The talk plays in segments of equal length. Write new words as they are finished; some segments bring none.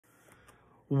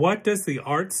What does the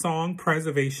Art Song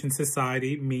Preservation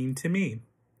Society mean to me?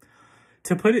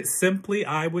 To put it simply,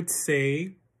 I would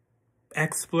say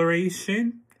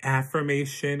exploration,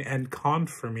 affirmation, and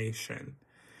confirmation.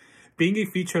 Being a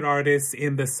featured artist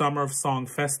in the Summer of Song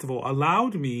Festival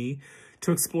allowed me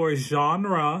to explore a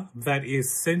genre that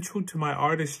is central to my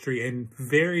artistry and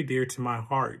very dear to my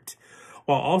heart,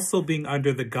 while also being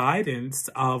under the guidance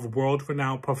of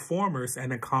world-renowned performers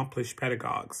and accomplished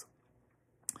pedagogues.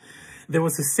 There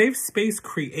was a safe space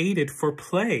created for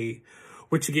play,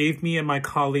 which gave me and my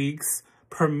colleagues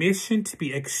permission to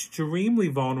be extremely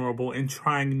vulnerable in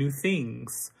trying new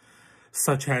things,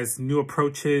 such as new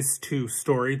approaches to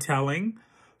storytelling,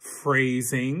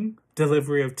 phrasing,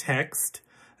 delivery of text,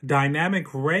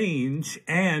 dynamic range,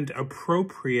 and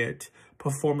appropriate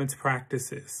performance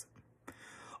practices.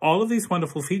 All of these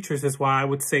wonderful features is why I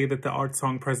would say that the Art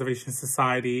Song Preservation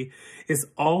Society is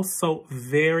also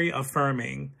very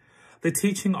affirming. The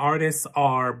teaching artists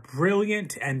are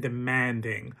brilliant and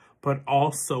demanding, but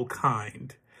also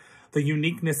kind. The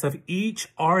uniqueness of each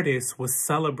artist was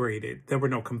celebrated. There were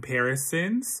no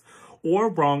comparisons or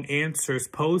wrong answers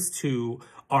posed to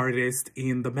artists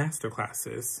in the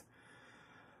masterclasses.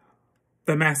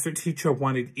 The master teacher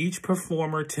wanted each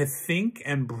performer to think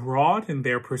and broaden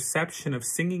their perception of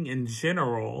singing in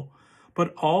general,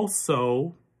 but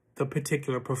also the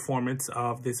particular performance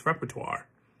of this repertoire.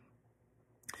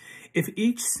 If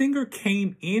each singer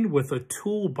came in with a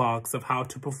toolbox of how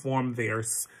to perform their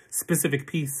specific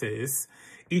pieces,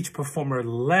 each performer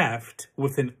left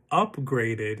with an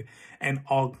upgraded and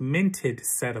augmented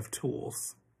set of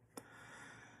tools.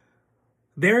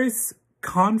 There is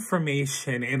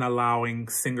confirmation in allowing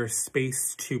singers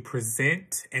space to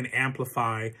present and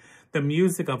amplify the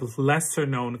music of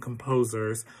lesser-known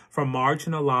composers from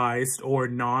marginalized or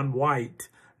non-white,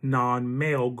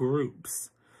 non-male groups.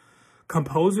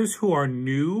 Composers who are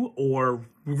new or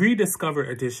rediscovered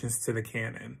additions to the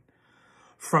canon.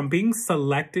 From being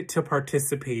selected to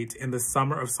participate in the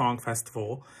Summer of Song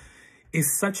Festival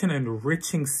is such an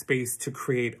enriching space to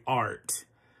create art.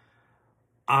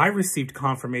 I received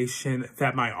confirmation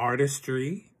that my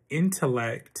artistry,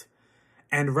 intellect,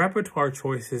 and repertoire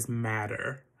choices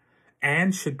matter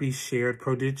and should be shared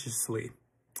prodigiously.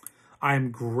 I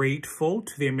am grateful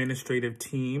to the administrative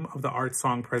team of the Art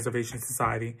Song Preservation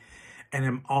Society and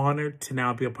am honored to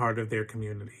now be a part of their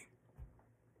community.